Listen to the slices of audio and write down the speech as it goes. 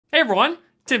everyone,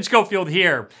 Tim Schofield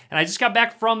here, and I just got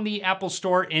back from the Apple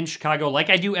store in Chicago. Like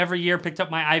I do every year, picked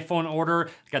up my iPhone order.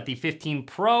 Got the 15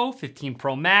 Pro, 15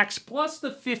 Pro Max, plus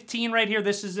the 15 right here.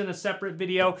 This is in a separate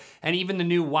video, and even the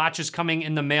new watch is coming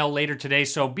in the mail later today,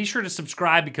 so be sure to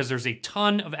subscribe because there's a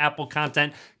ton of Apple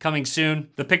content coming soon.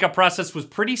 The pickup process was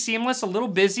pretty seamless, a little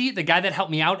busy. The guy that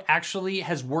helped me out actually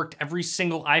has worked every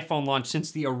single iPhone launch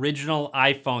since the original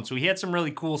iPhone, so he had some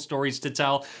really cool stories to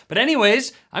tell. But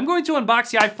anyways, I'm going to unbox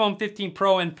the iPhone 15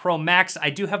 Pro and Pro Max. I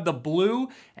do have the blue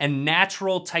and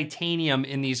natural titanium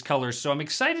in these colors, so I'm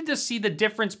excited to see the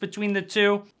difference between the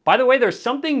two. By the way, there's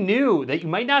something new that you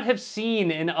might not have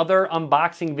seen in other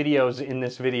unboxing videos in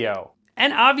this video.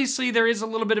 And obviously there is a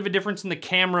little bit of a difference in the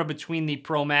camera between the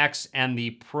Pro Max and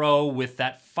the Pro with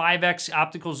that 5x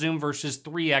optical zoom versus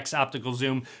 3x optical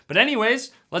zoom. But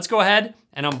anyways, let's go ahead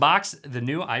and unbox the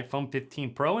new iPhone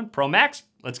 15 Pro and Pro Max.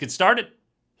 Let's get started.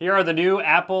 Here are the new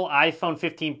Apple iPhone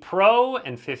 15 Pro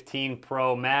and 15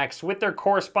 Pro Max with their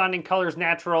corresponding colors,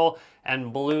 natural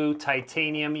and blue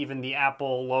titanium. Even the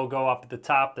Apple logo up at the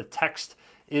top, the text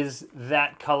is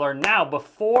that color. Now,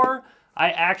 before I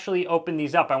actually open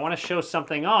these up, I want to show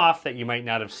something off that you might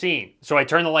not have seen. So I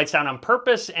turned the lights down on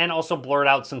purpose and also blurred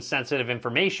out some sensitive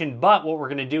information, but what we're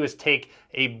going to do is take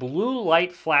a blue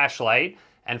light flashlight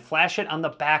and flash it on the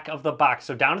back of the box.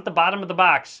 So down at the bottom of the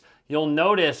box, you'll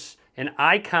notice an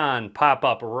icon pop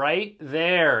up right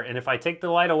there. And if I take the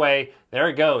light away, there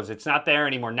it goes. It's not there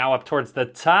anymore. Now up towards the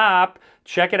top,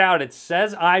 check it out. It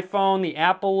says iPhone, the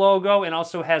Apple logo, and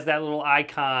also has that little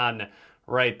icon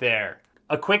right there.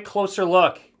 A quick closer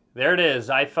look. There it is,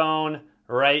 iPhone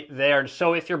right there.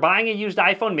 So if you're buying a used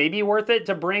iPhone, maybe worth it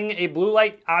to bring a blue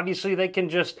light. Obviously they can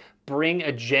just bring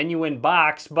a genuine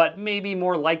box, but maybe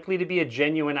more likely to be a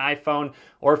genuine iPhone.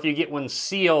 Or if you get one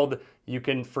sealed, you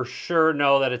can for sure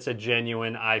know that it's a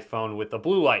genuine iPhone with the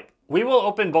blue light. We will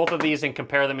open both of these and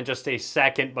compare them in just a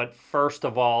second, but first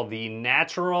of all, the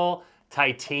natural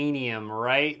titanium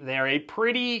right there, a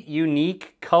pretty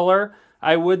unique color.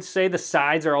 I would say the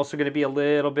sides are also going to be a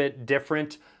little bit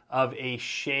different of a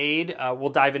shade.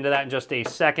 We'll dive into that in just a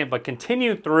second, but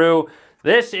continue through.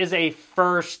 This is a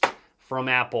first from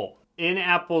Apple. In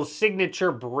Apple's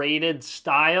signature braided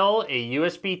style, a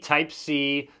USB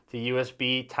Type-C to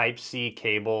USB Type-C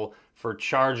cable for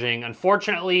charging.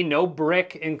 Unfortunately, no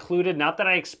brick included. Not that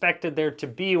I expected there to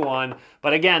be one,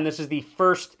 but again, this is the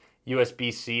first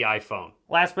USB-C iPhone.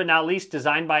 Last but not least,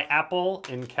 designed by Apple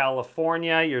in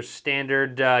California, your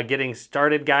standard getting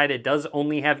started guide. It does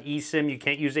only have eSIM. You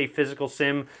can't use a physical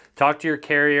SIM. Talk to your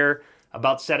carrier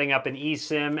about setting up an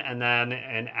eSIM and then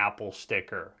an Apple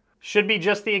sticker. Should be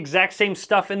just the exact same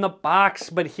stuff in the box,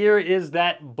 but here is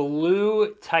that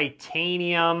blue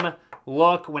titanium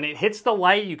look. When it hits the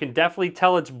light, you can definitely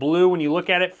tell it's blue. When you look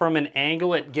at it from an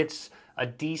angle, it gets a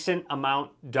decent amount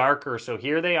darker. So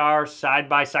here they are side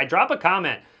by side. Drop a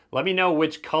comment. Let me know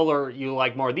which color you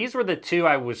like more. These were the two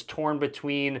I was torn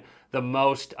between the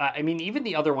most. I mean, even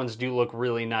the other ones do look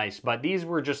really nice, but these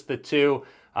were just the two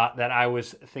that I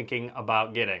was thinking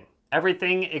about getting.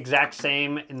 Everything exact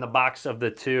same in the box of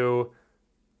the two.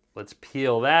 Let's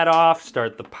peel that off,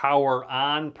 start the power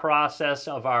on process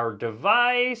of our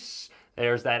device.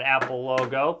 There's that Apple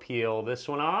logo. Peel this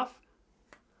one off.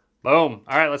 Boom.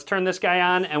 All right, let's turn this guy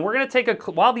on, and we're gonna take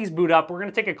while these boot up, we're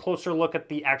gonna take a closer look at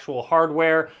the actual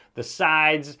hardware, the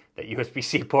sides, that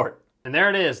USB-C port. And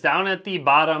there it is, down at the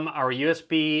bottom, our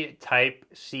USB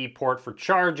Type-C port for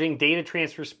charging. Data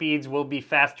transfer speeds will be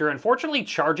faster. Unfortunately,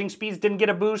 charging speeds didn't get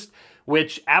a boost,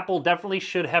 which Apple definitely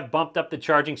should have bumped up the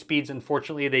charging speeds.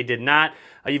 Unfortunately, they did not.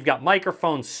 You've got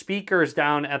microphones, speakers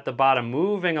down at the bottom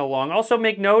moving along. Also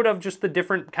make note of just the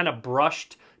different kind of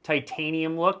brushed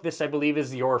titanium look. This, I believe,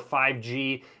 is your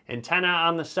 5G antenna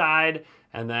on the side,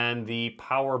 and then the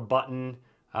power button.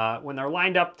 When they're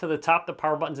lined up to the top, the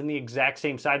power button's in the exact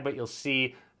same side, but you'll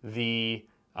see the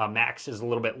Max is a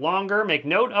little bit longer. Make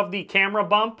note of the camera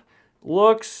bump.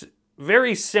 Looks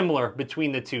very similar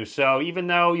between the two. So even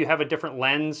though you have a different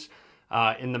lens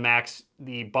in the Max,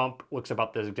 the bump looks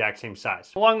about the exact same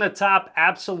size. Along the top,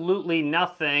 absolutely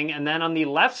nothing. And then on the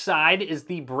left side is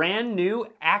the brand new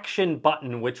action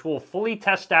button, which we'll fully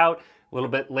test out a little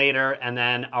bit later. And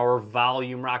then our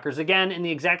volume rockers, again, in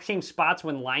the exact same spots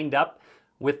when lined up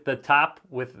with the top,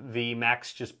 with the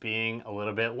Max just being a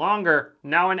little bit longer.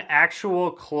 Now an actual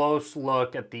close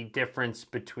look at the difference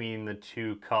between the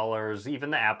two colors. Even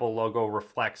the Apple logo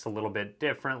reflects a little bit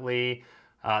differently.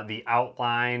 The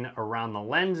outline around the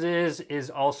lenses is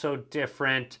also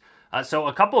different. So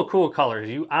a couple of cool colors.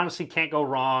 You honestly can't go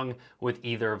wrong with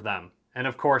either of them. And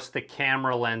of course the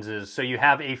camera lenses. So you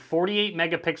have a 48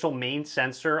 megapixel main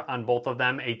sensor on both of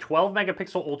them, a 12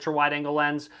 megapixel ultra wide angle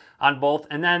lens on both,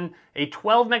 and then a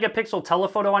 12 megapixel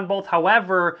telephoto on both.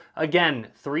 However, again,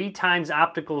 3 times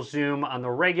optical zoom on the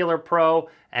regular Pro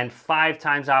and 5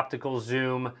 times optical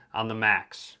zoom on the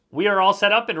Max. We are all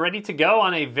set up and ready to go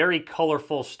on a very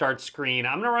colorful start screen.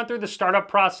 I'm gonna run through the startup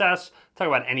process, talk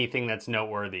about anything that's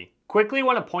noteworthy. Quickly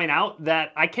want to point out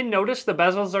that I can notice the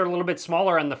bezels are a little bit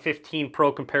smaller on the 15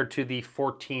 Pro compared to the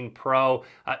 14 Pro,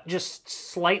 just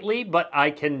slightly, but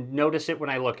I can notice it when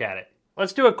I look at it.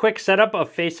 Let's do a quick setup of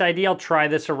Face ID. I'll try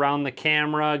this around the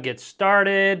camera, get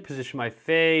started, position my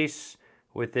face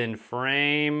within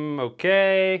frame,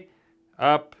 okay,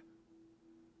 up.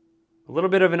 A little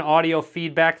bit of an audio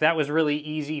feedback, that was really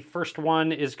easy. First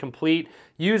one is complete.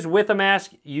 Use with a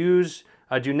mask,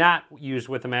 do not use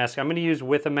with a mask. I'm gonna use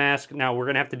with a mask. Now we're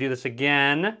gonna have to do this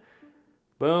again.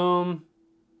 Boom.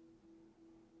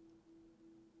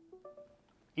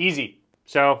 Easy.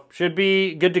 So should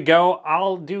be good to go.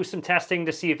 I'll do some testing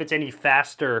to see if it's any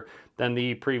faster than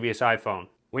the previous iPhone.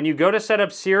 When you go to set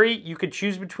up Siri, you could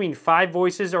choose between 5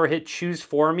 voices or hit choose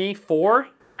for me.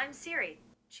 I'm Siri.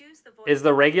 Choose the voice. Is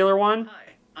the regular one.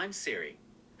 Hi, I'm Siri.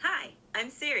 Hi, I'm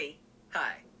Siri.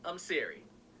 Hi, I'm Siri.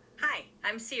 Hi,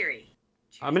 I'm Siri.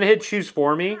 I'm gonna hit choose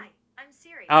for me. Hi, I'm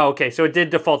Siri. Oh, okay, so it did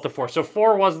default to 4. So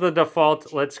 4 was the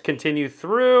default. Let's continue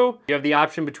through. You have the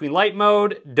option between light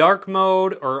mode, dark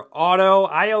mode, or auto.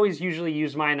 I always usually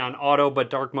use mine on auto,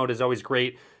 but dark mode is always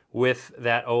great with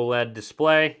that OLED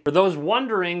display. For those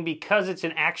wondering, because it's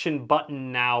an action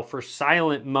button now for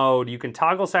silent mode, you can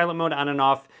toggle silent mode on and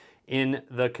off in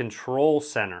the control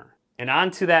center. And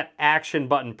onto that action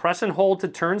button. Press and hold to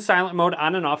turn silent mode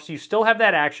on and off, so you still have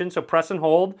that action, so press and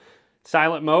hold.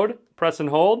 Silent mode, press and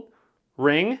hold,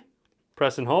 ring,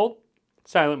 press and hold,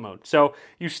 silent mode. So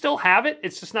you still have it,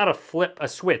 it's just not a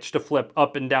switch to flip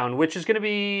up and down, which is gonna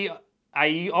be,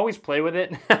 I always play with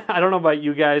it. I don't know about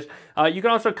you guys. You can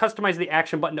also customize the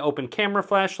action button to open camera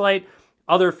flashlight,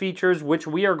 other features, which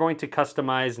we are going to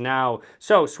customize now.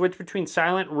 So switch between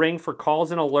silent, ring for calls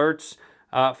and alerts,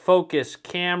 focus,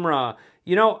 camera,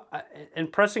 you know,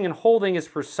 and pressing and holding is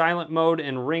for silent mode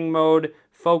and ring mode.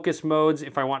 Focus modes,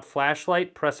 if I want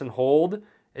flashlight, press and hold.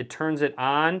 It turns it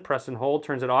on, press and hold,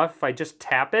 turns it off. If I just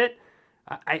tap it,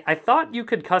 I thought you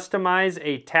could customize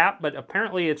a tap, but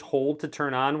apparently it's hold to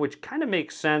turn on, which kind of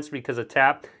makes sense because a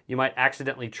tap you might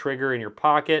accidentally trigger in your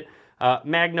pocket.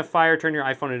 Magnifier, turn your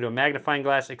iPhone into a magnifying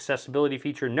glass. Accessibility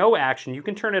feature, no action. You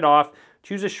can turn it off.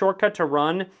 Choose a shortcut to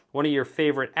run one of your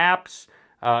favorite apps.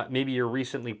 Maybe you're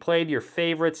recently played, your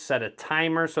favorites, set a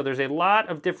timer. So there's a lot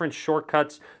of different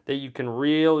shortcuts that you can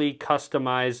really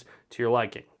customize to your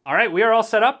liking. All right, we are all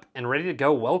set up and ready to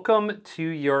go. Welcome to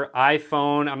your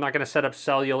iPhone. I'm not gonna set up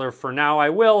cellular for now. I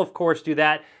will, of course, do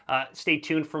that. Stay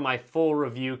tuned for my full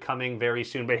review coming very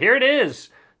soon. But here it is,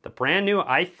 the brand new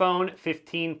iPhone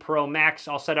 15 Pro Max,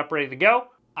 all set up, ready to go.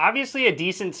 Obviously a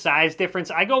decent size difference.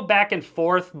 I go back and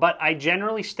forth, but I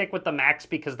generally stick with the Max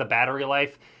because the battery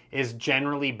life is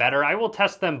generally better. I will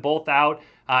test them both out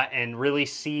and really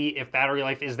see if battery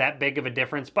life is that big of a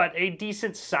difference, but a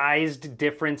decent sized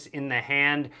difference in the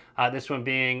hand, this one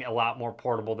being a lot more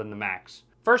portable than the Max.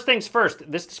 First things first,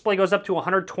 this display goes up to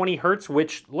 120 Hertz,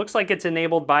 which looks like it's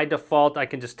enabled by default. I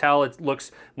can just tell it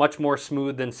looks much more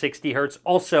smooth than 60 Hertz.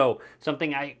 Also,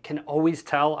 something I can always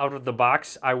tell out of the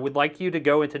box, I would like you to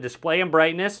go into display and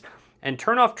brightness and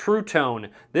turn off True Tone.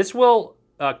 This will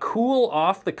cool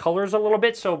off the colors a little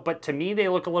bit, but to me they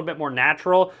look a little bit more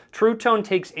natural. True Tone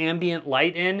takes ambient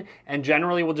light in and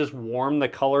generally will just warm the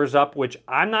colors up, which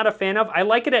I'm not a fan of. I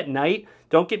like it at night,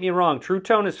 don't get me wrong. True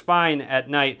Tone is fine at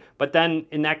night, but then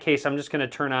in that case I'm just gonna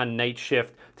turn on night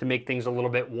shift to make things a little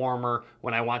bit warmer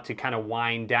when I want to kind of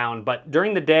wind down. But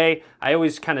during the day, I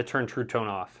always kind of turn True Tone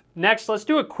off. Next, let's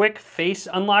do a quick face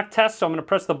unlock test. So I'm gonna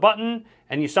press the button,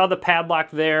 and you saw the padlock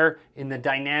there in the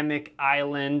dynamic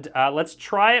island. Let's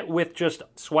try it with just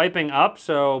swiping up,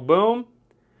 so boom.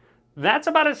 That's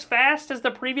about as fast as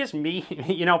the previous.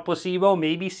 You know, Placebo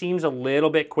maybe seems a little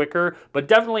bit quicker, but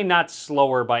definitely not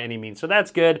slower by any means. So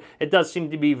that's good. It does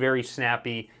seem to be very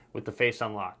snappy with the face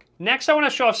unlock. Next, I want to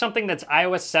show off something that's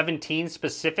iOS 17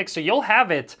 specific. So you'll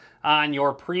have it on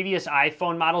your previous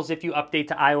iPhone models if you update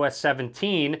to iOS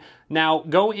 17. Now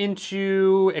go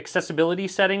into accessibility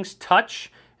settings,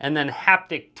 touch, and then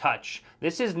haptic touch.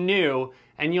 This is new,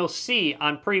 and you'll see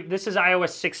on this is iOS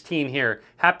 16 here.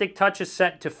 Haptic touch is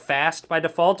set to fast by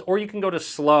default, or you can go to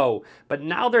slow. But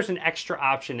now there's an extra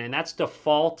option, and that's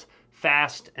default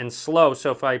fast and slow. So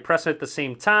if I press it at the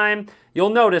same time, you'll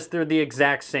notice they're the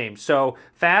exact same. So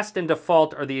fast and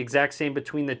default are the exact same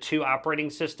between the two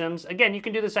operating systems. Again, you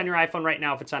can do this on your iPhone right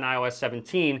now if it's on iOS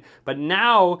 17, but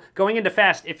now going into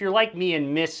fast, if you're like me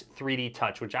and miss 3D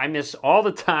touch, which I miss all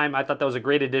the time, I thought that was a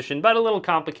great addition, but a little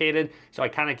complicated, so I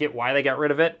kind of get why they got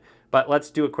rid of it. But let's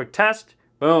do a quick test.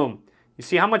 Boom. You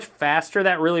see how much faster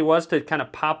that really was to kind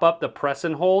of pop up the press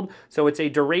and hold? So it's a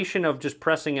duration of just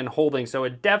pressing and holding. So a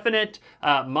definite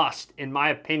must, in my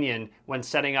opinion, when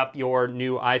setting up your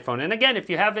new iPhone. And again, if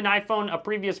you have an iPhone, a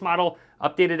previous model,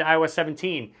 updated to iOS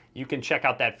 17, you can check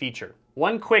out that feature.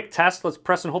 One quick test, let's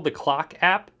press and hold the clock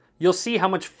app. You'll see how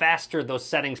much faster those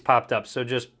settings popped up. So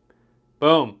just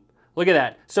boom, look at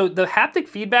that. So the haptic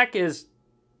feedback is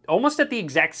almost at the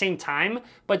exact same time,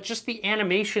 but just the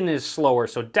animation is slower,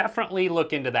 so definitely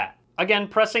look into that. Again,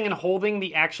 pressing and holding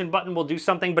the action button will do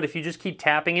something, but if you just keep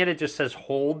tapping it, it just says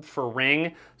hold for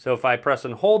ring. So if I press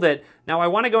and hold it, now I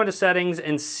want to go into settings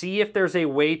and see if there's a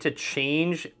way to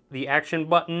change the action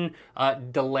button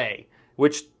delay,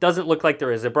 which doesn't look like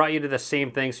there is. It brought you to the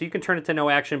same thing, so you can turn it to no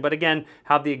action, but again,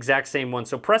 have the exact same one.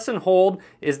 So press and hold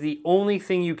is the only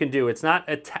thing you can do. It's not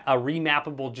a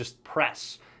remappable just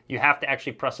press. You have to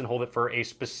actually press and hold it for a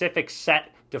specific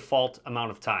set default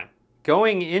amount of time.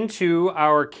 Going into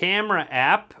our camera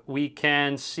app, we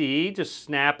can see, just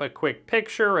snap a quick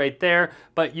picture right there,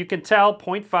 but you can tell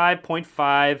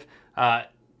 0.5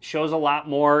 shows a lot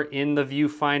more in the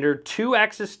viewfinder.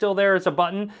 2x is still there as a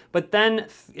button, but then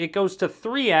it goes to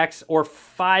 3x or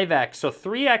 5x. So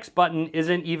 3x button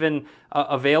isn't even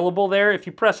available there. If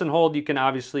you press and hold, you can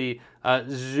obviously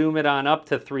zoom it on up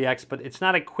to 3x, but it's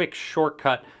not a quick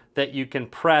shortcut that you can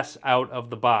press out of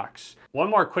the box. One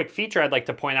more quick feature I'd like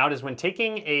to point out is when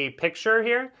taking a picture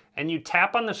here and you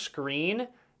tap on the screen,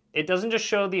 it doesn't just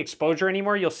show the exposure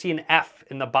anymore. You'll see an F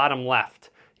in the bottom left.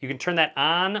 You can turn that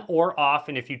on or off,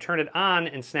 and if you turn it on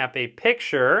and snap a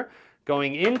picture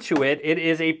going into it, it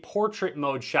is a portrait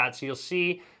mode shot. So you'll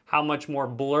see how much more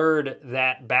blurred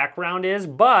that background is.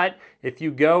 But if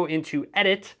you go into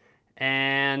edit,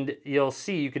 and you'll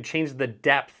see you can change the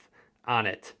depth on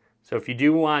it. So if you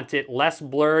do want it less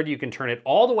blurred, you can turn it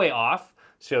all the way off,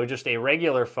 so just a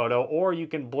regular photo, or you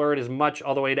can blur it as much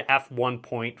all the way to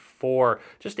f1.4.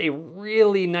 Just a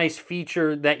really nice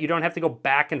feature that you don't have to go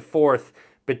back and forth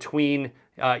between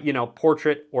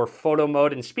portrait or photo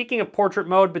mode. And speaking of portrait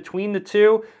mode, between the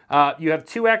two, you have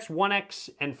 2x, 1x,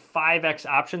 and 5x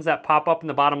options that pop up in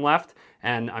the bottom left.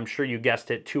 And I'm sure you guessed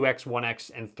it, 2x,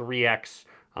 1x, and 3x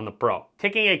on the Pro.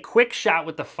 Taking a quick shot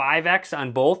with the 5x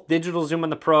on both, digital zoom on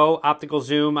the Pro, optical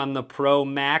zoom on the Pro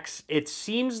Max, it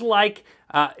seems like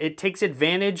it takes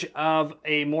advantage of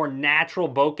a more natural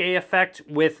bokeh effect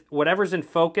with whatever's in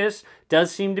focus. Does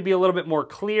seem to be a little bit more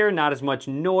clear, not as much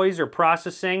noise or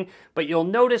processing, but you'll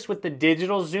notice with the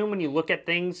digital zoom when you look at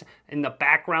things in the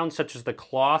background, such as the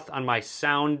cloth on my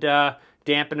sound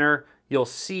dampener, you'll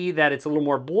see that it's a little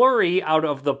more blurry out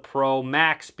of the Pro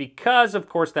Max because, of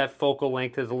course, that focal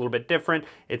length is a little bit different.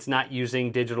 It's not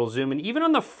using digital zoom. And even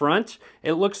on the front,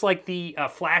 it looks like the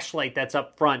flashlight that's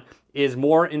up front is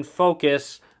more in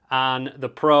focus on the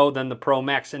Pro than the Pro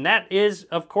Max. And that is,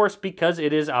 of course, because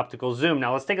it is optical zoom.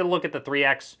 Now let's take a look at the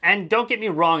 3X. And don't get me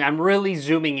wrong, I'm really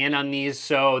zooming in on these,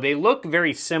 so they look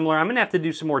very similar. I'm gonna have to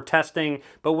do some more testing,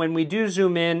 but when we do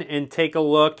zoom in and take a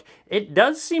look, it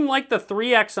does seem like the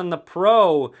 3X on the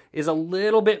Pro is a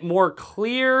little bit more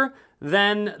clear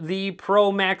than the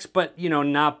Pro Max, but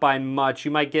not by much. You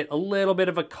might get a little bit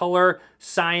of a color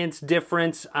science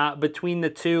difference between the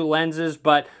two lenses,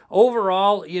 but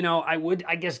overall, I would,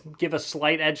 I guess, give a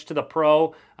slight edge to the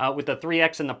Pro with the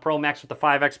 3X and the Pro Max with the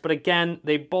 5X, but again,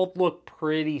 they both look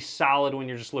pretty solid when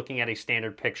you're just looking at a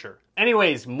standard picture.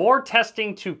 Anyways, more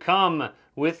testing to come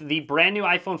with the brand new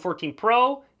iPhone 14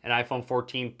 Pro and iPhone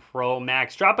 14 Pro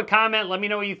Max. Drop a comment, let me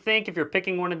know what you think if you're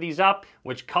picking one of these up,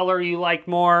 which color you like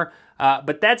more.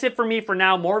 But that's it for me for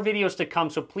now. More videos to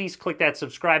come, so please click that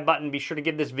subscribe button. Be sure to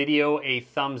give this video a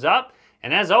thumbs up.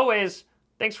 And as always,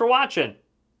 thanks for watching.